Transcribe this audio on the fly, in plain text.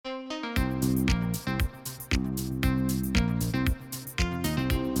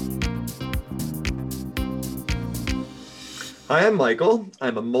Hi, I'm Michael.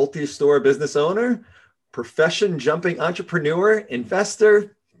 I'm a multi-store business owner, profession jumping entrepreneur,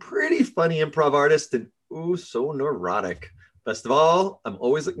 investor, pretty funny improv artist, and ooh, so neurotic. Best of all, I'm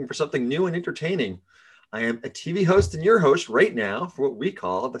always looking for something new and entertaining. I am a TV host and your host right now for what we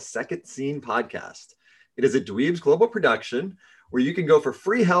call the Second Scene podcast. It is a Dweebs Global production where you can go for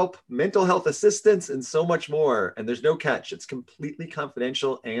free help, mental health assistance, and so much more. And there's no catch. It's completely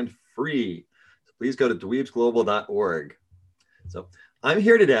confidential and free. So please go to dweebsglobal.org. So I'm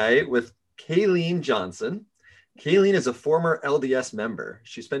here today with Kayleen Johnson. Kayleen is a former LDS member.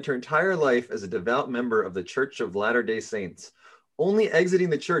 She spent her entire life as a devout member of the Church of Latter-day Saints, only exiting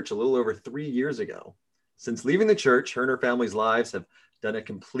the church a little over 3 years ago. Since leaving the church, her and her family's lives have done a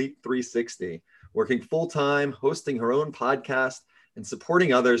complete 360, working full-time, hosting her own podcast, and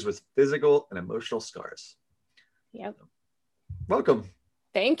supporting others with physical and emotional scars. Yep. Welcome.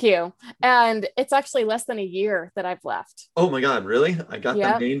 Thank you. And it's actually less than a year that I've left. Oh my God, really? I got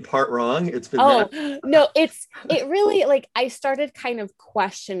the main part wrong. It's been no, it really, like, I started kind of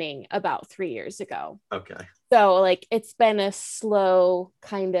questioning about 3 years ago. Okay. So like it's been a slow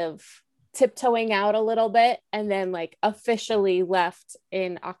kind of tiptoeing out a little bit, and then like officially left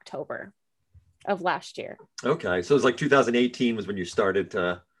in October of last year. Okay. So it was like 2018 was when you started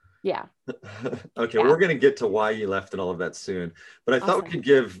to. Yeah. Okay. We're going to get to why you left and all of that soon. But I thought we could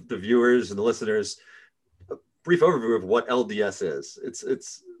give the viewers and the listeners a brief overview of what LDS is.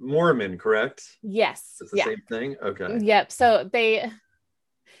 It's Mormon, correct? Yes. It's the same thing. Okay. Yep. So they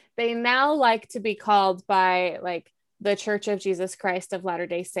now like to be called by like the Church of Jesus Christ of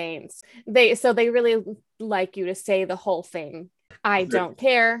Latter-day Saints. They really like you to say the whole thing. I don't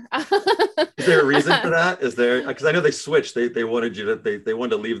care. Is there a reason for that? Is there, because I know they switched. They wanted you to they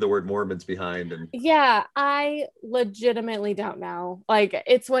wanted to leave the word Mormons behind. And yeah, I legitimately don't know. Like,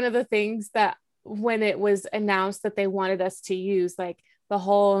 it's one of the things that when it was announced that they wanted us to use like the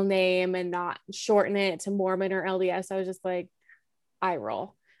whole name and not shorten it to Mormon or LDS, I was just like, eye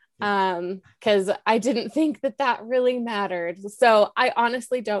roll. Because I didn't think that really mattered. So I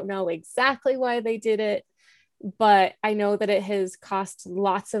honestly don't know exactly why they did it, but I know that it has cost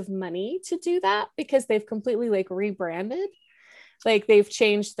lots of money to do that because they've completely like rebranded. Like they've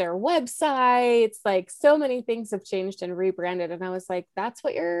changed their websites, like so many things have changed and rebranded. And I was like, that's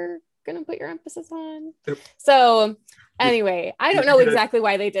what you're going to put your emphasis on. So anyway, I don't know exactly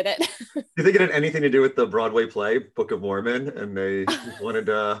why they did it. Do you think it had anything to do with the Broadway play, Book of Mormon? And they wanted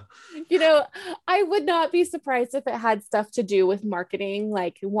to... I would not be surprised if it had stuff to do with marketing,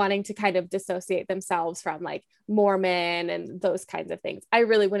 like wanting to kind of dissociate themselves from like Mormon and those kinds of things. I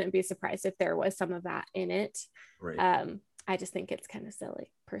really wouldn't be surprised if there was some of that in it. Right. I just think it's kind of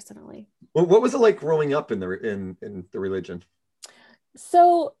silly, personally. Well, what was it like growing up in the religion?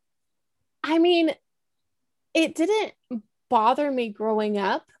 So, I mean, it didn't bother me growing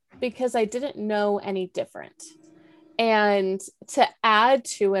up because I didn't know any different. And to add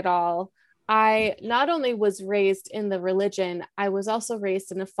to it all, I not only was raised in the religion, I was also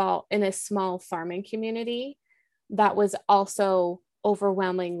raised in a small farming community that was also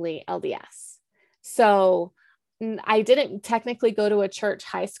overwhelmingly LDS. So I didn't technically go to a church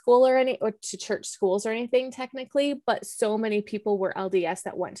high school or to church schools or anything technically, but so many people were LDS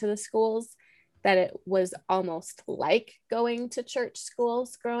that went to the schools that it was almost like going to church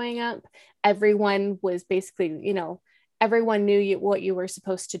schools growing up. Everyone was basically, everyone knew what you were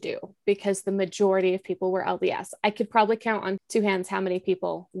supposed to do because the majority of people were LDS. I could probably count on two hands how many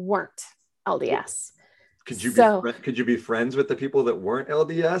people weren't LDS. Could you be friends with the people that weren't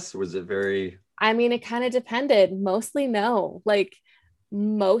LDS? Was it very... I mean, it kind of depended. Mostly no. Like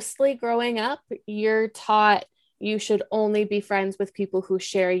mostly growing up, you're taught you should only be friends with people who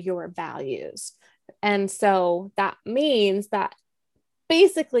share your values. And so that means that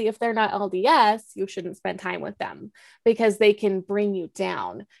basically, if they're not LDS, you shouldn't spend time with them because they can bring you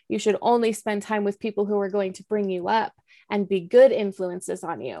down. You should only spend time with people who are going to bring you up and be good influences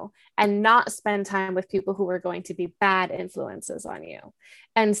on you, and not spend time with people who are going to be bad influences on you.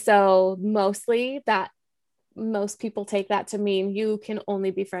 And so most people take that to mean you can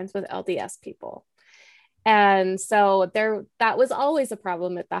only be friends with LDS people. And so that was always a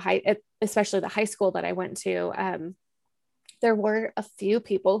problem especially the high school that I went to. There were a few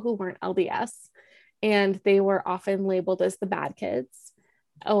people who weren't LDS, and they were often labeled as the bad kids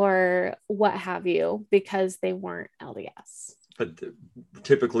or what have you because they weren't LDS. But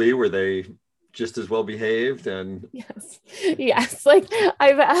typically, were they just as well behaved? And yes, like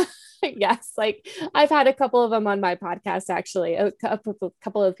I've had a couple of them on my podcast, actually, a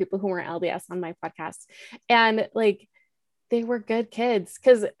couple of people who weren't LDS on my podcast, and like they were good kids.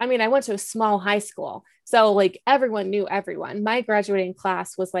 Cause I mean, I went to a small high school. So like everyone knew everyone. My graduating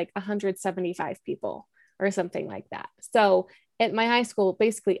class was like 175 people or something like that. So at my high school,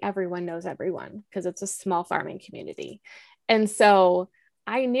 basically everyone knows everyone because it's a small farming community. And so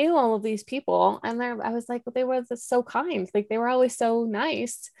I knew all of these people and I was like, well, they were just so kind. Like they were always so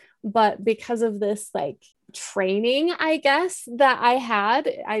nice. But because of this like training, I guess, that I had,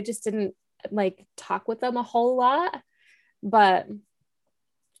 I just didn't like talk with them a whole lot. But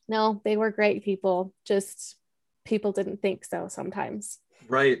no, they were great people. Just people didn't think so sometimes.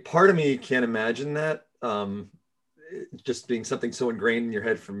 Right. Part of me can't imagine that. Just being something so ingrained in your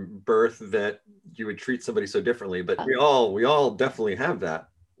head from birth that you would treat somebody so differently. But we all definitely have that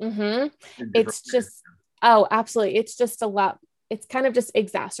Mm-hmm. in different It's ways. just, oh, absolutely. It's just a lot. It's kind of just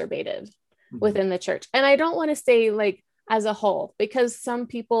exacerbated Mhm. within the church. And I don't want to say like as a whole, because some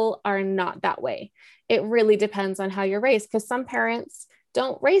people are not that way. It really depends on how you're raised, because some parents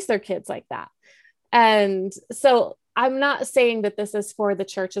don't raise their kids like that. And so I'm not saying that this is for the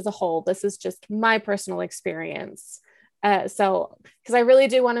church as a whole. This is just my personal experience. So, because I really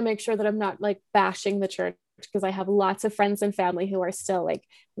do want to make sure that I'm not like bashing the church, because I have lots of friends and family who are still like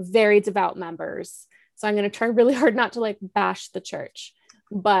very devout members. So I'm going to try really hard not to like bash the church,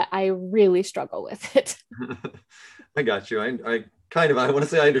 but I really struggle with it. I got you. I kind of, I want to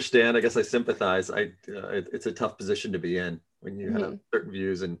say I understand. I guess I sympathize. It's a tough position to be in when you have Mhm. certain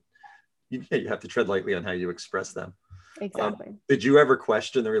views and you have to tread lightly on how you express them. Exactly. Did you ever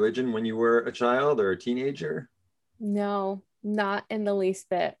question the religion when you were a child or a teenager? No, not in the least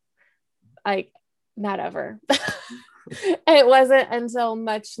bit. I, not ever. It wasn't until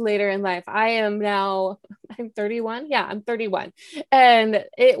much later in life. I'm 31. Yeah, I'm 31. And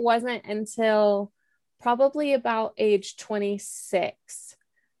it wasn't until probably about age 26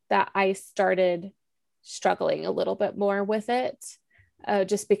 that I started struggling a little bit more with it,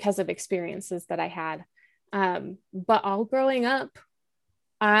 just because of experiences that I had. But all growing up,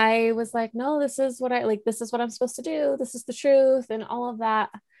 I was like, no, this is what I like. This is what I'm supposed to do. This is the truth and all of that.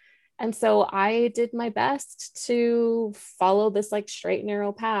 And so I did my best to follow this like straight,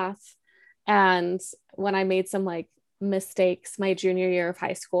 narrow path. And when I made some like mistakes my junior year of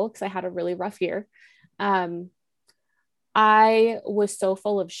high school, because I had a really rough year, um, I was so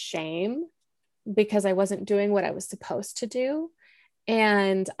full of shame because I wasn't doing what I was supposed to do.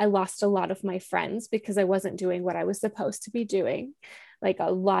 And I lost a lot of my friends because I wasn't doing what I was supposed to be doing. Like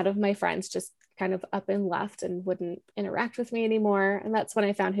a lot of my friends just kind of up and left and wouldn't interact with me anymore. And that's when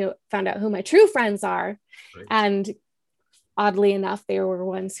I found out who my true friends are. Right. And oddly enough, they were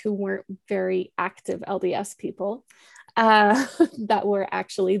ones who weren't very active LDS people, that were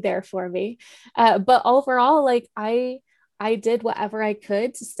actually there for me. But overall, like I did whatever I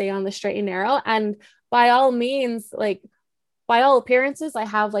could to stay on the straight and narrow. And by all means, like by all appearances, I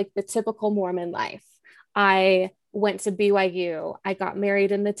have like the typical Mormon life. I went to BYU. I got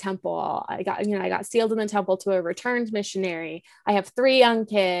married in the temple. I got sealed in the temple to a returned missionary. I have 3 young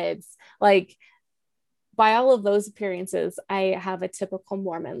kids. Like by all of those appearances, I have a typical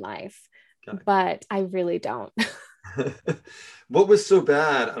Mormon life, Got but I really don't. it. What was so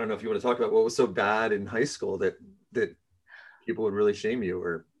bad? I don't know if you want to talk about what was so bad in high school that people would really shame you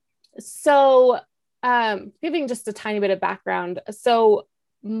or So, giving just a tiny bit of background. So,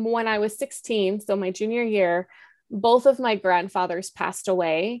 when I was 16, so my junior year, both of my grandfathers passed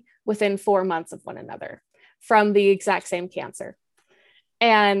away within 4 months of one another from the exact same cancer.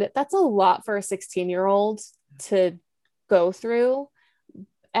 And that's a lot for a 16-year-old to go through.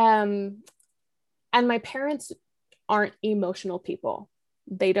 Um, and my parents aren't emotional people.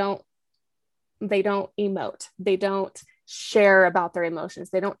 They don't they don't emote. They don't share about their emotions.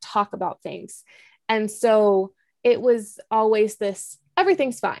 They don't talk about things. And so it was always this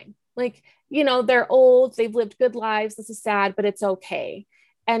everything's fine. Like, they're old, they've lived good lives. This is sad, but it's okay.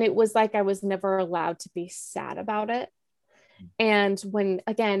 And it was like I was never allowed to be sad about it. And when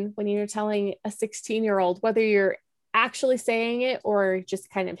you're telling a 16-year-old, whether you're actually saying it or just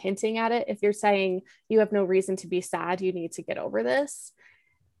kind of hinting at it, if you're saying you have no reason to be sad, you need to get over this,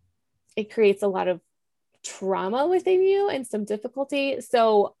 it creates a lot of trauma within you and some difficulty.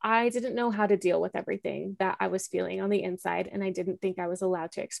 So I didn't know how to deal with everything that I was feeling on the inside, and I didn't think I was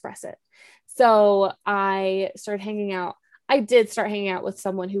allowed to express it. So I started hanging out. I did start hanging out with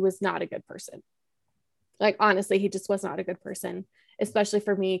someone who was not a good person. Like, honestly, he just was not a good person, especially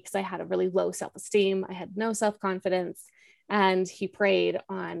for me, because I had a really low self esteem. I had no self confidence. And he preyed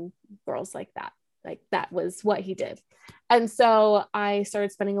on girls like that. Like, that was what he did. And so I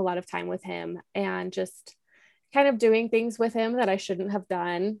started spending a lot of time with him and just kind of doing things with him that I shouldn't have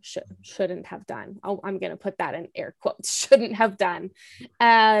done. Shouldn't have done. I'm going to put that in air quotes. Shouldn't have done.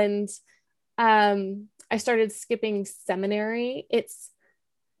 And I started skipping seminary. It's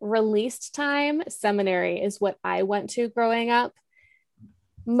released time. Seminary is what I went to growing up.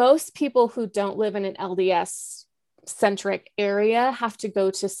 Most people who don't live in an LDS centric area have to go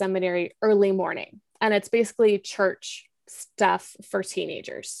to seminary early morning. And it's basically church stuff for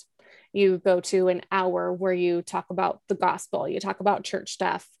teenagers. You go to an hour where you talk about the gospel, you talk about church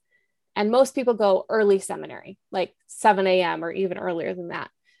stuff. And most people go early seminary, like 7 a.m. or even earlier than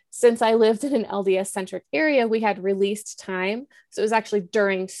that. Since I lived in an LDS centric area, we had released time. So it was actually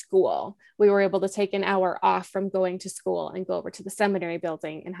during school. We were able to take an hour off from going to school and go over to the seminary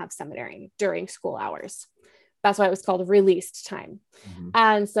building and have seminary during school hours. That's why it was called released time. Mm-hmm.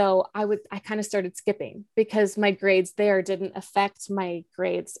 And so I kind of started skipping because my grades there didn't affect my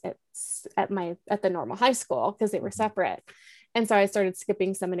grades at the normal high school because they were separate. And so I started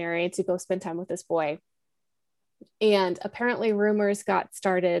skipping seminary to go spend time with this boy. And apparently rumors got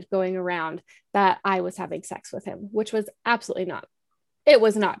started going around that I was having sex with him, which was absolutely not. It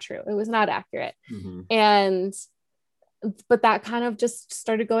was not true. It was not accurate. Mm-hmm. But that kind of just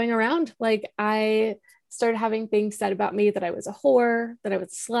started going around. Like I started having things said about me that I was a whore, that I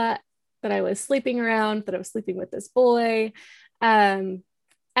was a slut, that I was sleeping around, that I was sleeping with this boy. And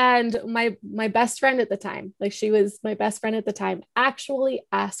my best friend at the time, like she was my best friend at the time, actually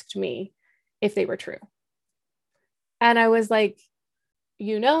asked me if they were true. And I was like,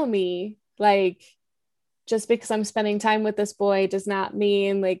 you know me, like, just because I'm spending time with this boy does not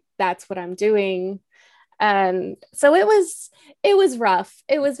mean like that's what I'm doing. And so it was rough.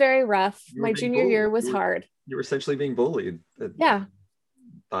 It was very rough. My junior year was hard. You were essentially being bullied. Yeah.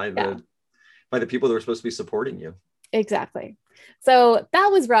 By the people that were supposed to be supporting you. Exactly. So that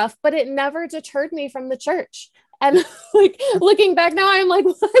was rough, but it never deterred me from the church. And like looking back now, I'm like,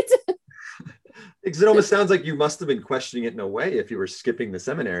 what? Because it almost sounds like you must have been questioning it in a way. If you were skipping the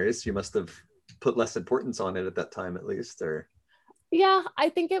seminaries, you must have put less importance on it at that time, at least. Or yeah, I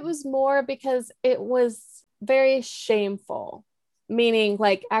think it was more because it was very shameful, meaning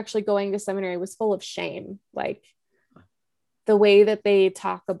like actually going to seminary was full of shame. Like the way that they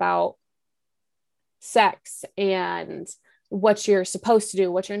talk about sex and what you're supposed to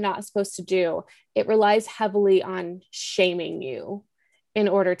do, what you're not supposed to do, it relies heavily on shaming you in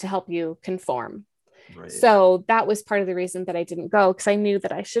order to help you conform. Right. So that was part of the reason that I didn't go, because I knew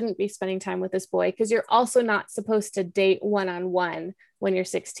that I shouldn't be spending time with this boy, because you're also not supposed to date one-on-one when you're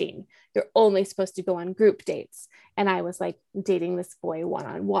 16. You're only supposed to go on group dates. And I was like dating this boy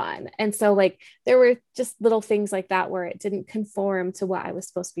one-on-one. And so like there were just little things like that where it didn't conform to what I was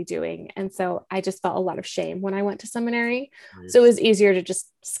supposed to be doing. And so I just felt a lot of shame when I went to seminary. Right. So it was easier to just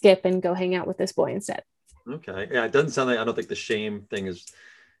skip and go hang out with this boy instead. Okay. Yeah, it doesn't sound like, I don't think the shame thing is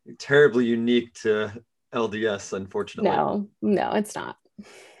terribly unique to LDS, unfortunately. No, it's not.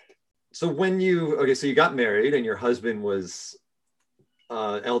 So so you got married and your husband was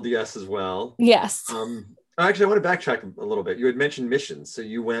LDS as well. Yes. Actually, I want to backtrack a little bit. You had mentioned missions. So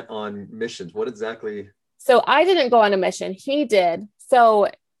you went on missions. What exactly? So I didn't go on a mission. He did. So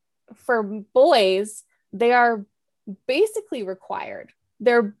for boys, they are basically required.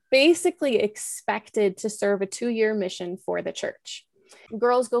 They're basically expected to serve a 2-year mission for the church.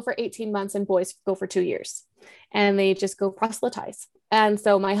 Girls go for 18 months and boys go for 2 years, and they just go proselytize. And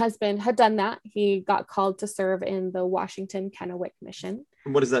so my husband had done that. He got called to serve in the Washington Kennewick mission.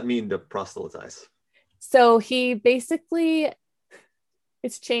 And what does that mean, to proselytize? So he basically,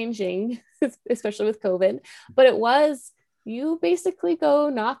 it's changing, especially with COVID, but you basically go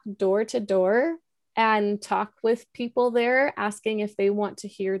knock door to door and talk with people there, asking if they want to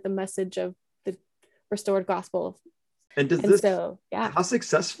hear the message of the restored gospel. How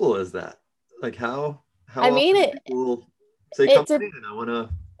successful is that? Like how I mean, people say, come in and I want to.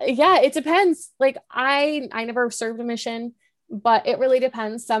 Yeah, it depends. Like I never served a mission, but it really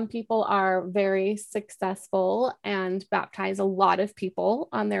depends. Some people are very successful and baptize a lot of people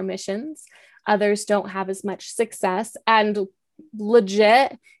on their missions. Others don't have as much success, and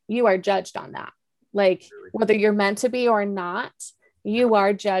legit, you are judged on that. Like whether you're meant to be or not, you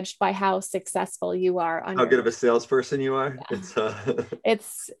are judged by how successful you are. How good of a salesperson you are. Yeah.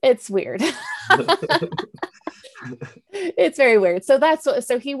 It's weird. It's very weird.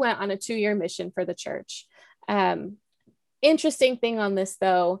 So he went on a 2-year mission for the church. Interesting thing on this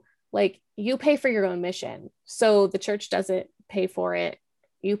though, like you pay for your own mission. So the church doesn't pay for it.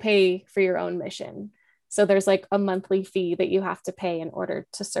 You pay for your own mission. So there's like a monthly fee that you have to pay in order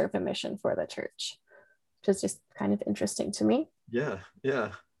to serve a mission for the church, which is just kind of interesting to me. Yeah.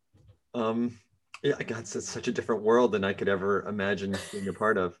 Yeah, God, it's such a different world than I could ever imagine being a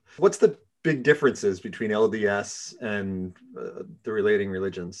part of. What's the big differences between LDS and the relating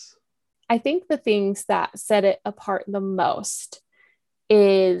religions? I think the things that set it apart the most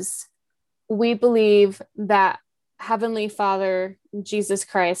is we believe that Heavenly Father, Jesus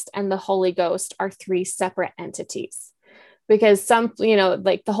Christ, and the Holy Ghost are three separate entities. Because some,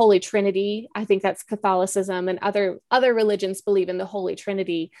 like the Holy Trinity, I think that's Catholicism, and other religions believe in the Holy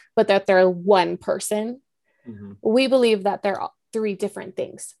Trinity, but that they're one person. Mm-hmm. We believe that they're three different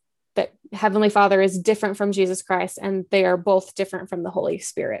things. That Heavenly Father is different from Jesus Christ, and they are both different from the Holy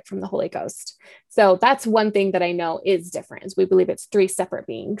Spirit, from the Holy Ghost. So that's one thing that I know is different, is we believe it's three separate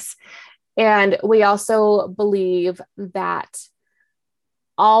beings. And we also believe that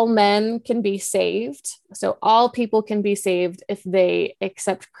all men can be saved. So all people can be saved if they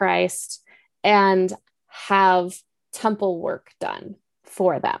accept Christ and have temple work done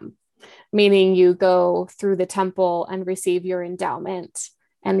for them, meaning you go through the temple and receive your endowment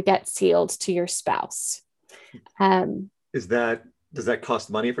and get sealed to your spouse. Does that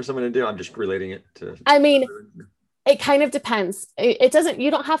cost money for someone to do? I'm just relating it to. I mean, it kind of depends. It doesn't, you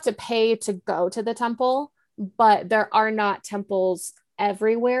don't have to pay to go to the temple, but there are not temples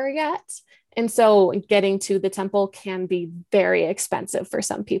everywhere yet. And so getting to the temple can be very expensive for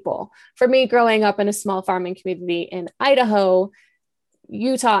some people. For me, growing up in a small farming community in Idaho,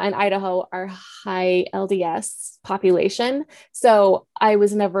 Utah and Idaho are high LDS population. So I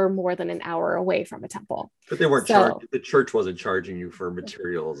was never more than an hour away from a temple. But they weren't charging, the church wasn't charging you for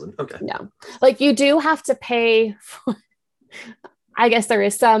materials. And okay. No, like you do have to pay for, I guess there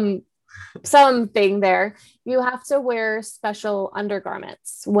is something there. You have to wear special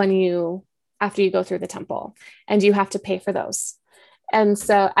undergarments after you go through the temple, and you have to pay for those. And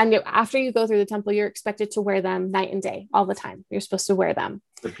so, after you go through the temple, you're expected to wear them night and day, all the time. You're supposed to wear them.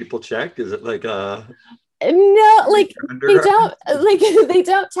 Do people check? Is it like no, like they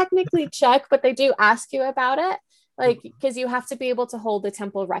don't technically check, but they do ask you about it. Like, because you have to be able to hold the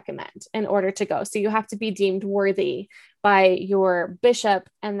temple recommend in order to go. So you have to be deemed worthy by your bishop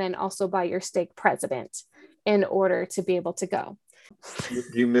and then also by your stake president in order to be able to go. Do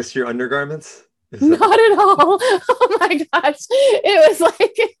you miss your undergarments? Not at all. Oh my gosh. It was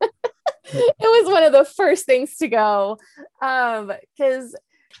like, it was one of the first things to go. Because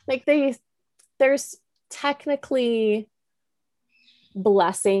like there's technically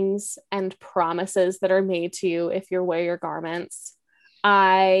blessings and promises that are made to you if you wear your garments.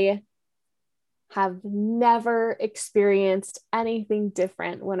 I have never experienced anything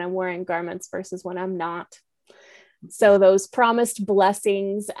different when I'm wearing garments versus when I'm not. So those promised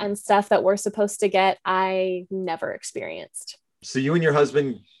blessings and stuff that we're supposed to get, I never experienced. So you and your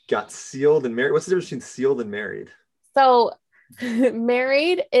husband got sealed and married. What's the difference between sealed and married? So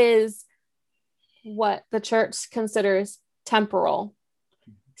married is what the church considers temporal.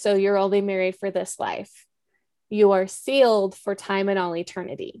 So you're only married for this life. You are sealed for time and all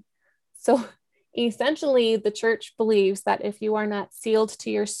eternity. So essentially, the church believes that if you are not sealed to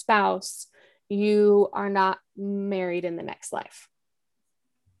your spouse, you are not married in the next life.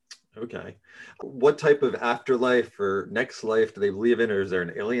 Okay. What type of afterlife or next life do they believe in? Or is there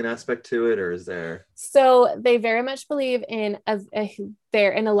an alien aspect to it? Or is there? So they very much believe in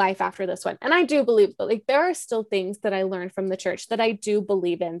they're in a life after this one. And I do believe, but like there are still things that I learned from the church that I do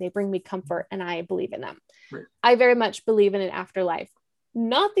believe in. They bring me comfort and I believe in them. Right. I very much believe in an afterlife,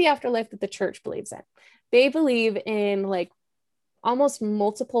 not the afterlife that the church believes in. They believe in like almost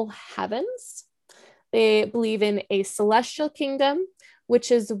multiple heavens. They believe in a celestial kingdom, which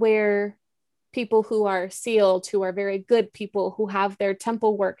is where people who are sealed, who are very good people, who have their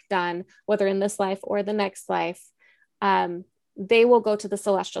temple work done, whether in this life or the next life, they will go to the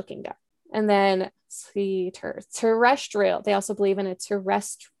celestial kingdom. And then the terrestrial, they also believe in a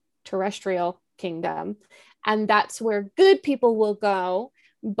terrestrial kingdom. And that's where good people will go,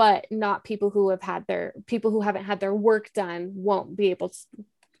 but not people who haven't had their work done won't be able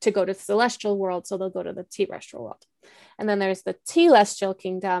to go to the celestial world. So they'll go to the terrestrial world. And then there's the telestial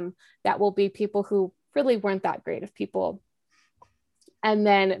kingdom that will be people who really weren't that great of people. And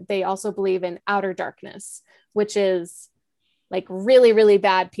then they also believe in outer darkness, which is like really, really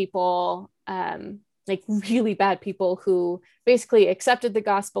bad people, who basically accepted the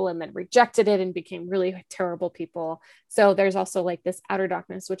gospel and then rejected it and became really terrible people. So there's also like this outer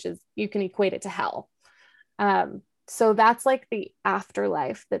darkness, which is, you can equate it to hell. So that's like the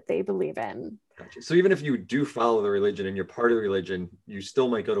afterlife that they believe in. Gotcha. So even if you do follow the religion and you're part of the religion, you still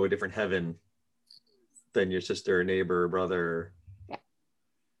might go to a different heaven than your sister or neighbor or brother.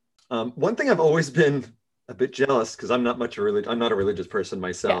 Yeah. One thing I've always been a bit jealous, because I'm not a religious person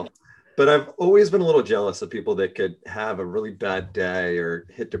myself, But I've always been a little jealous of people that could have a really bad day or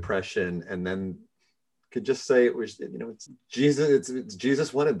hit depression and then could just say it was, it's Jesus. It's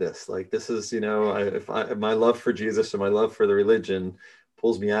Jesus wanted this. Like, this is, if my love for Jesus or my love for the religion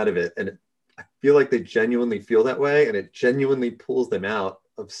pulls me out of it. And I feel like they genuinely feel that way. And it genuinely pulls them out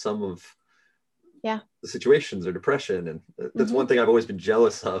of some of the situations or depression. And that's one thing I've always been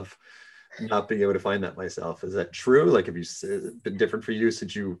jealous of, not being able to find that myself. Is that true? Like, have you been different for you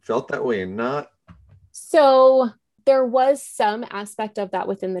since you felt that way and not? So there was some aspect of that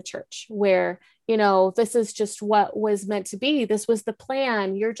within the church where, this is just what was meant to be. This was the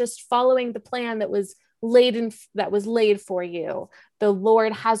plan. You're just following the plan that was laid for you. The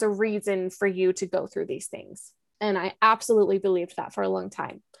Lord has a reason for you to go through these things. And I absolutely believed that for a long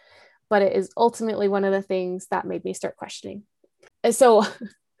time. But it is ultimately one of the things that made me start questioning. And so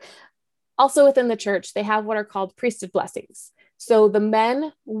also within the church, they have what are called priesthood blessings. So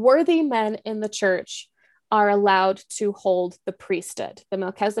the worthy men in the church are allowed to hold the priesthood, the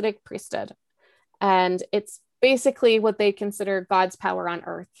Melchizedek priesthood. And it's basically what they consider God's power on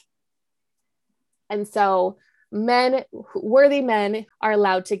earth. And so worthy men are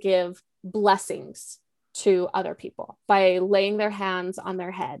allowed to give blessings to other people by laying their hands on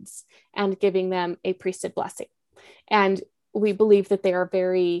their heads and giving them a priesthood blessing. And we believe that they are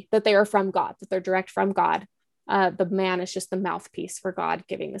from God, that they're direct from God. The man is just the mouthpiece for God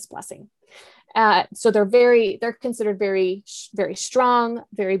giving this blessing. So they're considered very, very strong,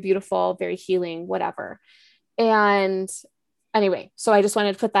 very beautiful, very healing, whatever. And anyway, so I just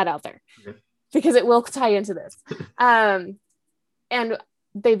wanted to put that out there because it will tie into this. And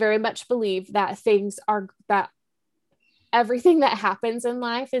they very much believe that that everything that happens in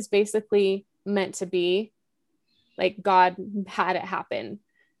life is basically meant to be, like God had it happen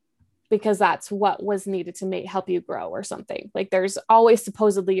because that's what was needed to help you grow or something. Like, there's always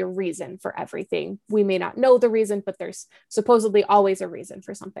supposedly a reason for everything. We may not know the reason, but there's supposedly always a reason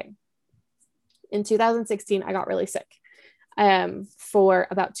for something. In 2016, I got really sick. For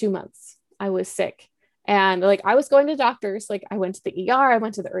about 2 months, I was sick. And like, I was going to doctors. Like, I went to the ER, I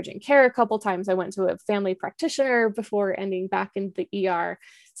went to the urgent care a couple times. I went to a family practitioner before ending back in the ER.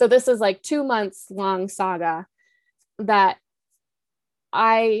 So this is like 2 months long saga that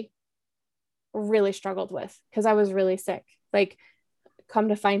I really struggled with because I was really sick. Like, come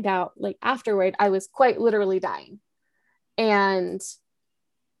to find out, like afterward, I was quite literally dying. And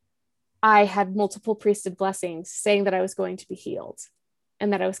I had multiple priesthood blessings saying that I was going to be healed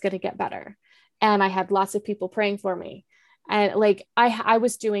and that I was going to get better. And I had lots of people praying for me. And like, I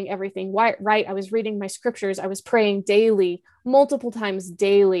was doing everything right. I was reading my scriptures. I was praying daily, multiple times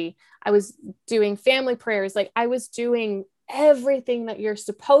daily. I was doing family prayers. Like, I was doing everything that you're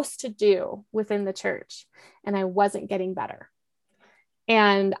supposed to do within the church. And I wasn't getting better.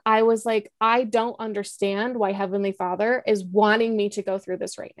 And I was like, I don't understand why Heavenly Father is wanting me to go through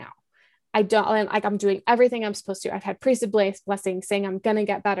this right now. I'm doing everything I'm supposed to. I've had priesthood blessings saying I'm going to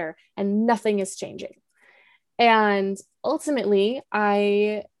get better and nothing is changing. And ultimately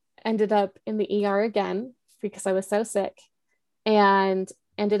I ended up in the ER again because I was so sick, and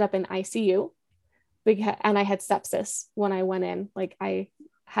ended up in ICU and I had sepsis when I went in. Like, I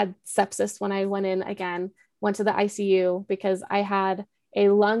had sepsis when I went in again, went to the ICU because I had a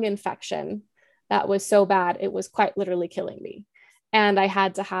lung infection that was so bad, it was quite literally killing me. And I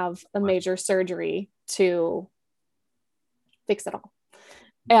had to have a major surgery to fix it all.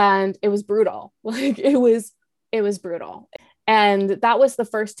 And it was brutal. Like, it was brutal. And that was the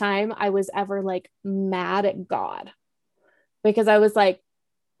first time I was ever like mad at God, because I was like,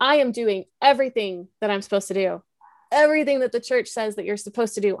 I am doing everything that I'm supposed to do. Everything that the church says that you're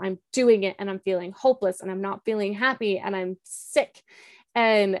supposed to do, I'm doing it, and I'm feeling hopeless, and I'm not feeling happy, and I'm sick.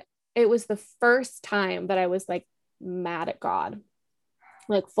 And it was the first time that I was like mad at God,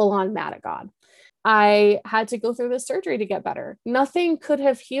 like full on mad at God. I had to go through this surgery to get better. Nothing could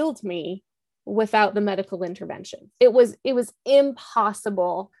have healed me without the medical intervention. It was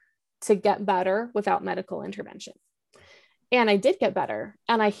impossible to get better without medical intervention. And I did get better,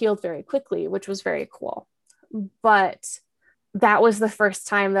 and I healed very quickly, which was very cool. But that was the first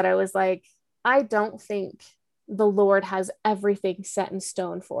time that I was like, I don't think the Lord has everything set in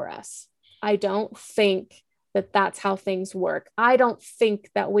stone for us. I don't think that that's how things work. I don't think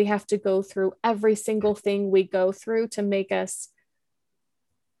that we have to go through every single thing we go through to make us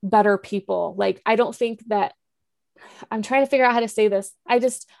better people. Like, I don't think that, I'm trying to figure out how to say this.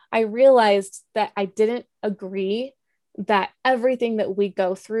 I realized that I didn't agree that everything that we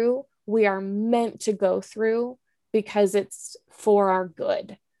go through, we are meant to go through because it's for our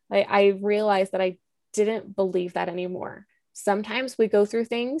good. I realized that I didn't believe that anymore. Sometimes we go through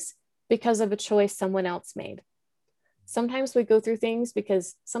things because of a choice someone else made. Sometimes we go through things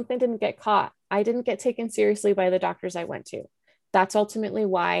because something didn't get caught. I didn't get taken seriously by the doctors I went to. That's ultimately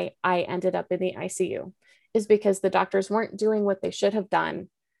why I ended up in the ICU, is because the doctors weren't doing what they should have done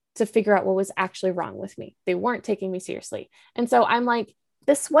to figure out what was actually wrong with me. They weren't taking me seriously. And so I'm like,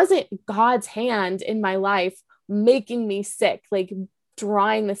 this wasn't God's hand in my life making me sick, like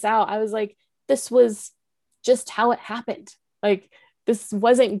drawing this out. I was like, this was just how it happened. Like, this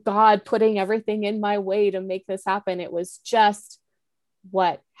wasn't God putting everything in my way to make this happen. It was just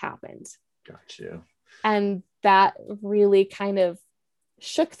what happened. Gotcha. And that really kind of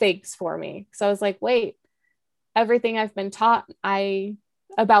shook things for me. So I was like, wait, everything I've been taught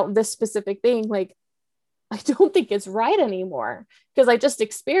about this specific thing, like, I don't think it's right anymore because I just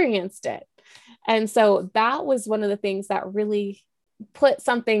experienced it. And so that was one of the things that really put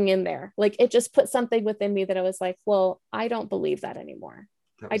something in there. Like, it just put something within me that I was like, well, I don't believe that anymore.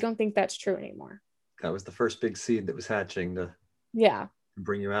 I don't think that's true anymore. That was the first big seed that was hatching to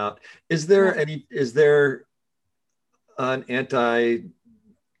bring you out. Is there an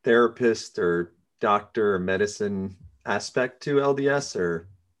anti-therapist or doctor or medicine aspect to LDS, or?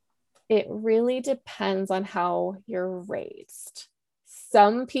 It really depends on how you're raised.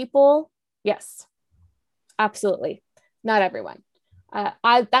 Some people, yes, absolutely. Not everyone.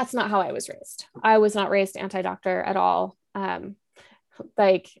 That's not how I was raised. I was not raised anti-doctor at all.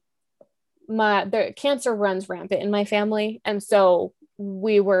 Like, the cancer runs rampant in my family. And so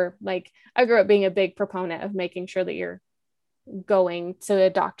we were like, I grew up being a big proponent of making sure that you're going to a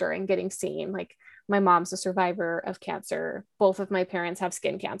doctor and getting seen. Like, my mom's a survivor of cancer. Both of my parents have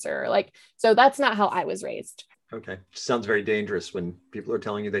skin cancer. Like, so that's not how I was raised. Okay. Sounds very dangerous when people are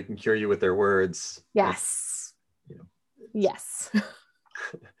telling you they can cure you with their words. Yes. Yes.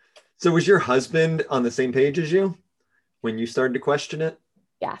 So was your husband on the same page as you when you started to question it?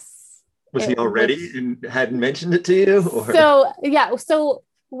 Yes. Was he already and hadn't mentioned it to you? Or? So, yeah. So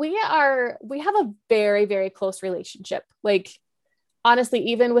we have a very, very close relationship. Like,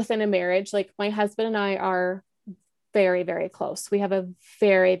 honestly, even within a marriage, like, my husband and I are very, very close. We have a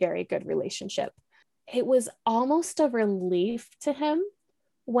very, very good relationship. It was almost a relief to him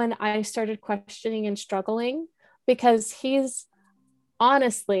when I started questioning and struggling, because he was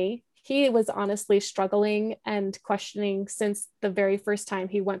honestly struggling and questioning since the very first time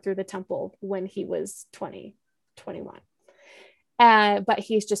he went through the temple when he was 20, 21. But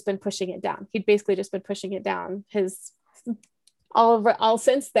he's just been pushing it down. He'd basically just been pushing it down all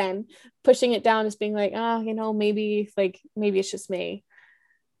since then, pushing it down as being like, maybe it's just me.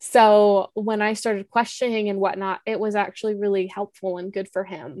 So when I started questioning and whatnot, it was actually really helpful and good for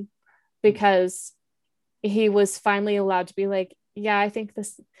him, because he was finally allowed to be like, yeah, I think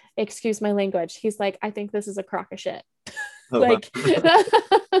this, excuse my language. He's like, I think this is a crock of shit. Oh, like,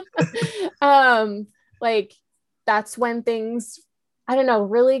 like, that's when things, I don't know,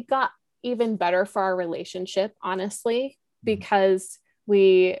 really got even better for our relationship, honestly, because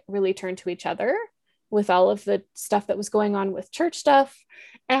we really turned to each other with all of the stuff that was going on with church stuff.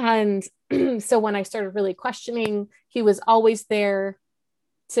 And so when I started really questioning, he was always there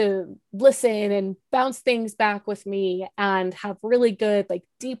to listen and bounce things back with me and have really good, like,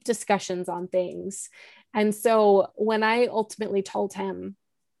 deep discussions on things. And so when I ultimately told him,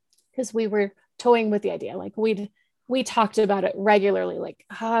 because we were toying with the idea, like, we talked about it regularly, like,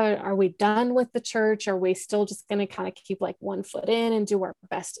 are we done with the church? Are we still just going to kind of keep like one foot in and do our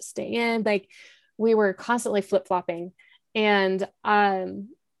best to stay in? Like, we were constantly flip-flopping. And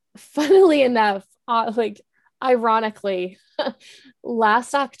funnily enough, ironically,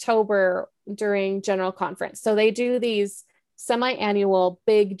 last October during General Conference, so they do these semi-annual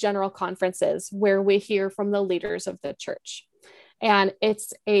big general conferences where we hear from the leaders of the church. And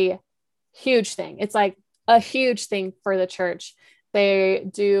it's a huge thing. It's like a huge thing for the church. They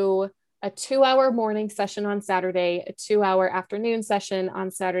do a 2-hour morning session on Saturday, a 2-hour afternoon session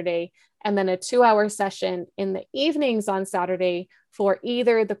on Saturday, and then a 2-hour session in the evenings on Saturday for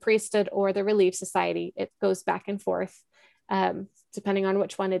either the priesthood or the Relief Society. It goes back and forth, depending on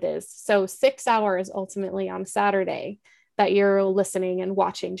which one it is. So 6 hours ultimately on Saturday that you're listening and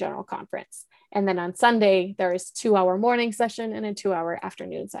watching General Conference. And then on Sunday, there's 2-hour morning session and a 2-hour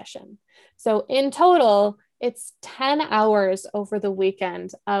afternoon session. So in total, it's 10 hours over the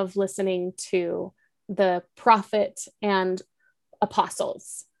weekend of listening to the prophet and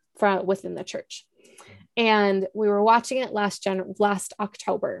apostles from within the church. And we were watching it last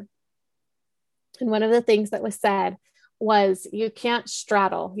October. And one of the things that was said was, you can't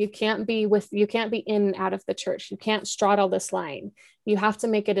straddle, you can't be in and out of the church. You can't straddle this line. You have to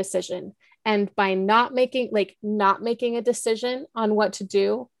make a decision. And by not making a decision on what to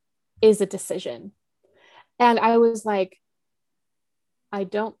do, is a decision. And I was like, I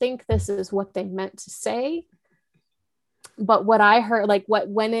don't think this is what they meant to say. But what I heard, like what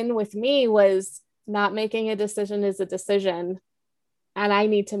went in with me was not making a decision is a decision. And I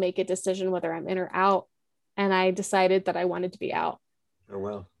need to make a decision whether I'm in or out. And I decided that I wanted to be out. Oh,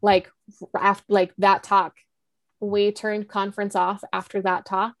 wow. Like after like that talk, we turned conference off after that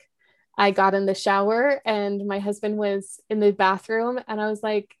talk. I got in the shower and my husband was in the bathroom and I was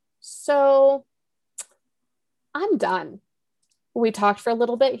like, so I'm done. We talked for a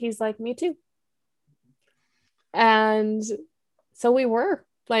little bit. He's like, me too. And so we were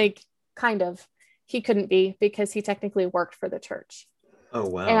like, kind of. He couldn't be because he technically worked for the church. Oh,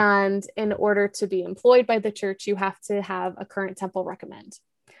 wow. And in order to be employed by the church, you have to have a current temple recommend.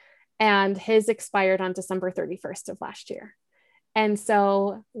 And his expired on December 31st of last year. And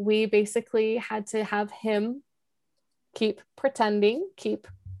so we basically had to have him keep pretending, keep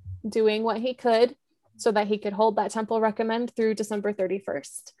doing what he could so that he could hold that temple recommend through December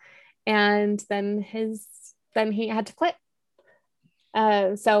 31st. And then he had to quit.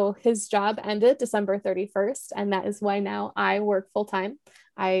 So his job ended December 31st. And that is why now I work full-time.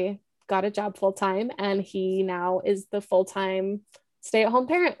 I got a job full-time and he now is the full-time stay-at-home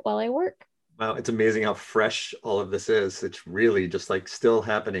parent while I work. Wow, it's amazing how fresh all of this is. It's really just like still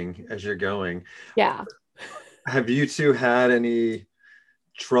happening as you're going. Yeah. Have you two had any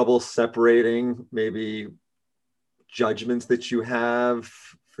trouble separating maybe judgments that you have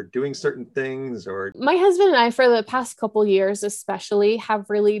for doing certain things? Or my husband and I, for the past couple years especially, have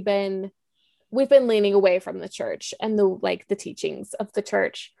really we've been leaning away from the church and the teachings of the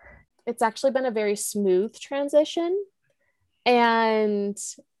church. It's actually been a very smooth transition. And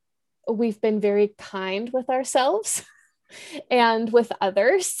we've been very kind with ourselves and with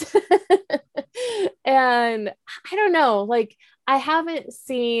others. And I don't know, like I haven't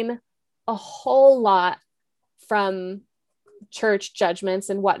seen a whole lot from church judgments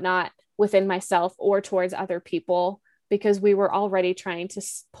and whatnot within myself or towards other people because we were already trying to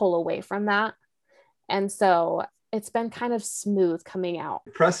pull away from that. And so it's been kind of smooth coming out.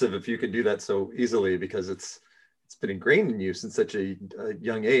 Impressive if you could do that so easily, because it's been ingrained in you since such a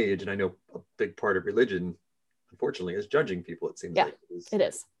young age. And I know a big part of religion, unfortunately, is judging people. It seems like it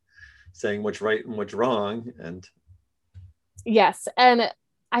is saying what's right and what's wrong. And yes. And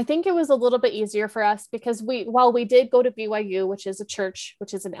I think it was a little bit easier for us because while we did go to BYU, which is a church,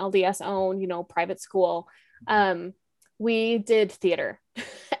 which is an LDS owned, private school, we did theater.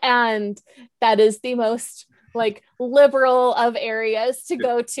 And that is the most like liberal of areas to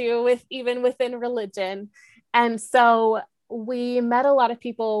go to with even within religion. And so we met a lot of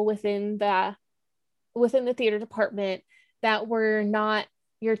people within the theater department that were not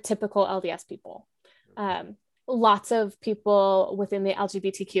your typical LDS people. Lots of people within the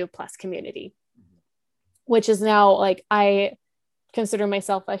LGBTQ plus community, which is now like, I consider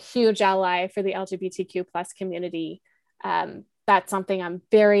myself a huge ally for the LGBTQ plus community. That's something I'm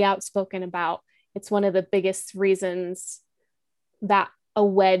very outspoken about. It's one of the biggest reasons that a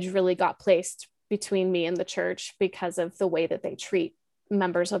wedge really got placed between me and the church because of the way that they treat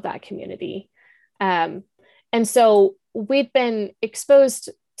members of that community. And so we'd been exposed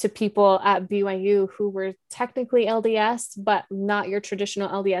to people at BYU who were technically LDS, but not your traditional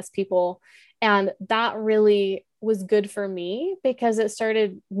LDS people. And that really was good for me because it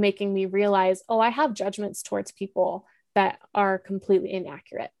started making me realize, I have judgments towards people that are completely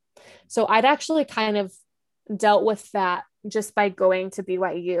inaccurate. So I'd actually kind of dealt with that just by going to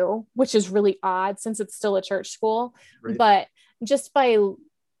BYU, which is really odd since it's still a church school, right. But just by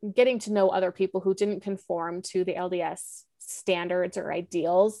getting to know other people who didn't conform to the LDS standards or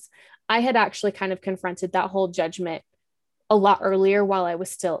ideals, I had actually kind of confronted that whole judgment a lot earlier while I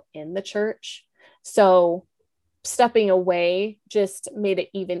was still in the church. So stepping away just made it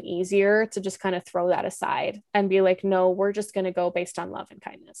even easier to just kind of throw that aside and be like, no, we're just going to go based on love and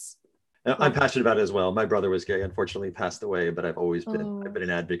kindness. I'm passionate about it as well. My brother was gay, unfortunately passed away, but I've always been, I've been an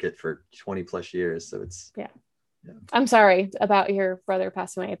advocate for 20 plus years. So it's, yeah. I'm sorry about your brother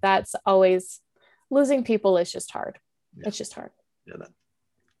passing away. That's always, losing people is just hard. Yeah. It's just hard. Yeah.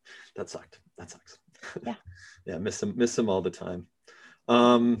 That sucked. That sucks. Yeah. Yeah. Miss him all the time.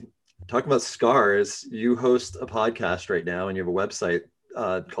 Talking about scars, you host a podcast right now and you have a website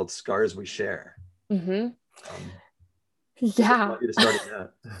called Scars We Share. Mm-hmm. Yeah. I want you to start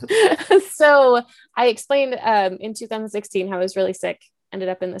that. So I explained in 2016 how I was really sick, ended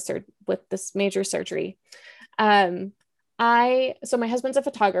up in with this major surgery. So my husband's a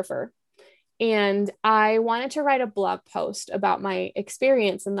photographer and I wanted to write a blog post about my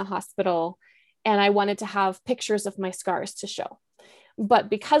experience in the hospital. And I wanted to have pictures of my scars to show. but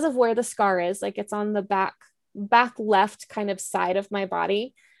because of where the scar is, like it's on the back left kind of side of my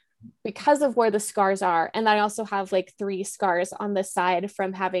body, because of where the scars are. And I also have like 3 scars on the side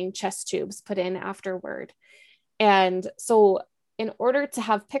from having chest tubes put in afterward. And so in order to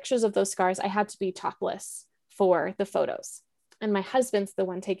have pictures of those scars, I had to be topless for the photos. And my husband's the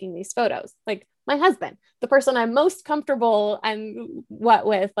one taking these photos. Like my husband, the person I'm most comfortable and what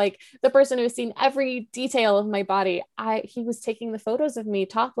with, like the person who's seen every detail of my body. He was taking the photos of me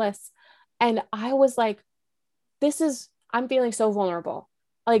topless. And I was like, I'm feeling so vulnerable.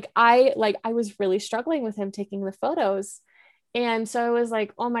 I was really struggling with him taking the photos. And so I was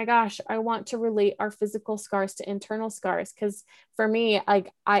like, oh my gosh, I want to relate our physical scars to internal scars. Cause for me,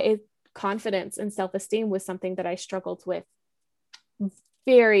 confidence and self-esteem was something that I struggled with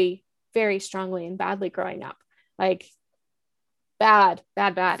very, very strongly and badly growing up. Like bad.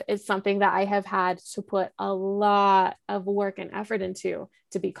 It's something that I have had to put a lot of work and effort into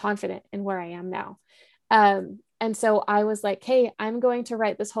to be confident in where I am now. And so I was like, hey, I'm going to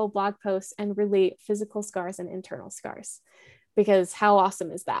write this whole blog post and relate physical scars and internal scars, because how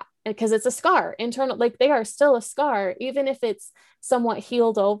awesome is that? Because it's a scar internal, like they are still a scar, even if it's somewhat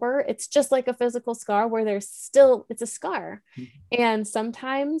healed over. It's just like a physical scar where it's a scar. Mm-hmm. And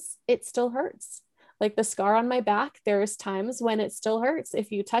sometimes it still hurts. Like the scar on my back, there's times when it still hurts.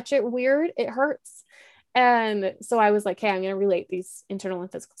 If you touch it weird, it hurts. And so I was like, hey, I'm going to relate these internal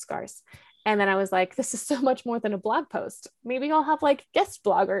and physical scars. And then I was like, this is so much more than a blog post. Maybe I'll have like guest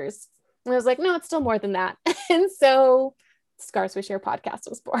bloggers. And I was like, no, it's still more than that. And so Scars We Share podcast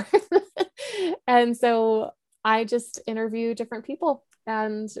was born. And so I just interview different people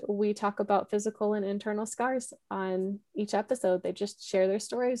and we talk about physical and internal scars on each episode. They just share their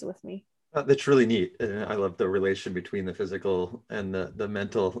stories with me. That's really neat. I love the relation between the physical and the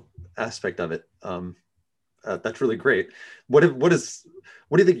mental aspect of it. That's really great. What do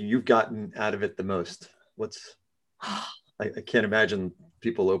you think you've gotten out of it the most? I can't imagine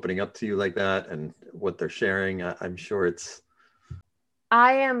people opening up to you like that and what they're sharing. I'm sure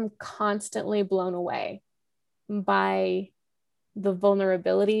I am constantly blown away by the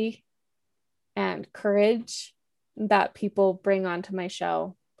vulnerability and courage that people bring onto my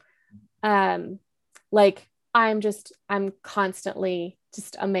show. Like I'm constantly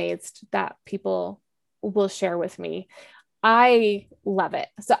just amazed that people will share with me. I love it.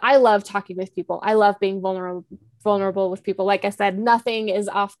 So I love talking with people. I love being vulnerable with people. Like I said, nothing is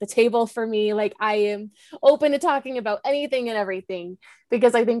off the table for me. Like I am open to talking about anything and everything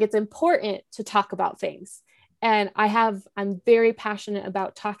because I think it's important to talk about things. And I'm very passionate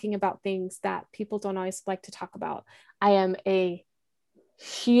about talking about things that people don't always like to talk about. I am a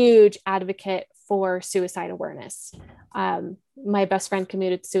huge advocate for suicide awareness. My best friend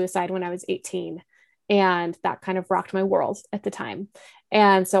committed suicide when I was 18. And that kind of rocked my world at the time.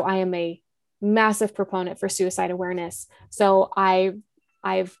 And so I am a massive proponent for suicide awareness. So I've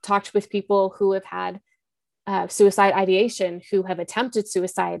talked with people who have had suicide ideation, who have attempted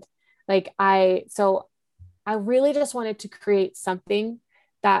suicide. So I really just wanted to create something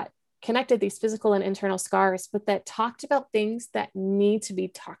that connected these physical and internal scars, but that talked about things that need to be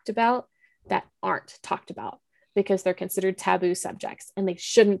talked about that aren't talked about, because they're considered taboo subjects and they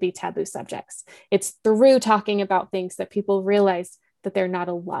shouldn't be taboo subjects. It's through talking about things that people realize that they're not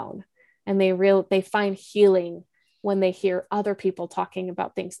alone, and they find healing when they hear other people talking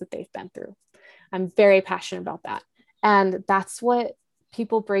about things that they've been through. I'm very passionate about that. And that's what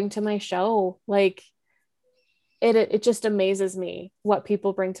people bring to my show. Like it just amazes me what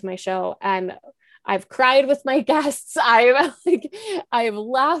people bring to my show. And I've cried with my guests. I've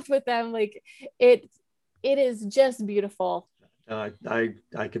laughed with them. Like it is just beautiful. I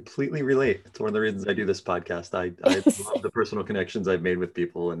completely relate. It's one of the reasons I do this podcast. I love the personal connections I've made with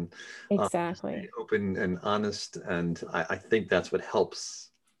people, and exactly open and honest. And I think that's what helps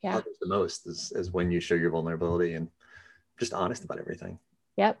others the most is when you show your vulnerability and just honest about everything.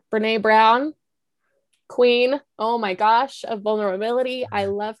 Yep. Brene Brown, queen. Oh my gosh, of vulnerability. I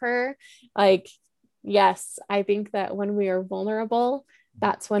love her. Like, yes, I think that when we are vulnerable,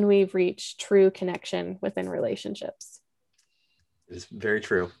 that's when we've reached true connection within relationships. It's very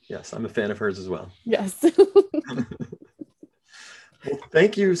true. Yes, I'm a fan of hers as well. Yes. Well,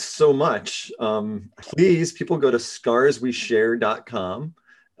 thank you so much. Please, people go to scarsweshare.com.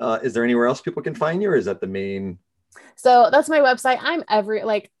 Is there anywhere else people can find you, or is that the main? So that's my website. I'm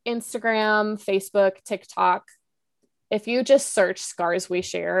Instagram, Facebook, TikTok. If you just search Scars We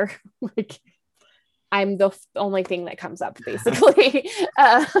Share, like I'm the only thing that comes up basically.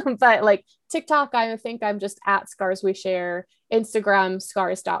 But like TikTok, I think I'm just at Scars We Share, Instagram,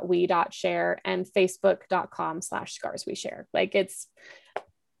 scars.we.share, and facebook.com/Scars We Share. Like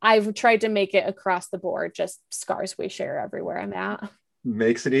I've tried to make it across the board, just Scars We Share everywhere I'm at.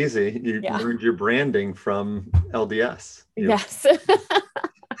 Makes it easy. You Yeah. learned your branding from LDS. Yes.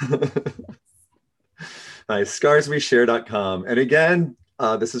 Nice. Scarsweshare.com. And again,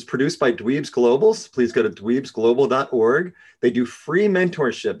 this is produced by Dweebs Globals. Please go to dweebsglobal.org. They do free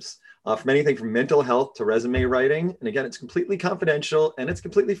mentorships from anything from mental health to resume writing. And again, it's completely confidential and it's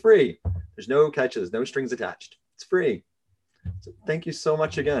completely free. There's no catches, no strings attached. It's free. So thank you so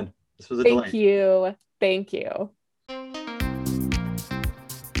much again. This was a delight. Thank you. Thank you.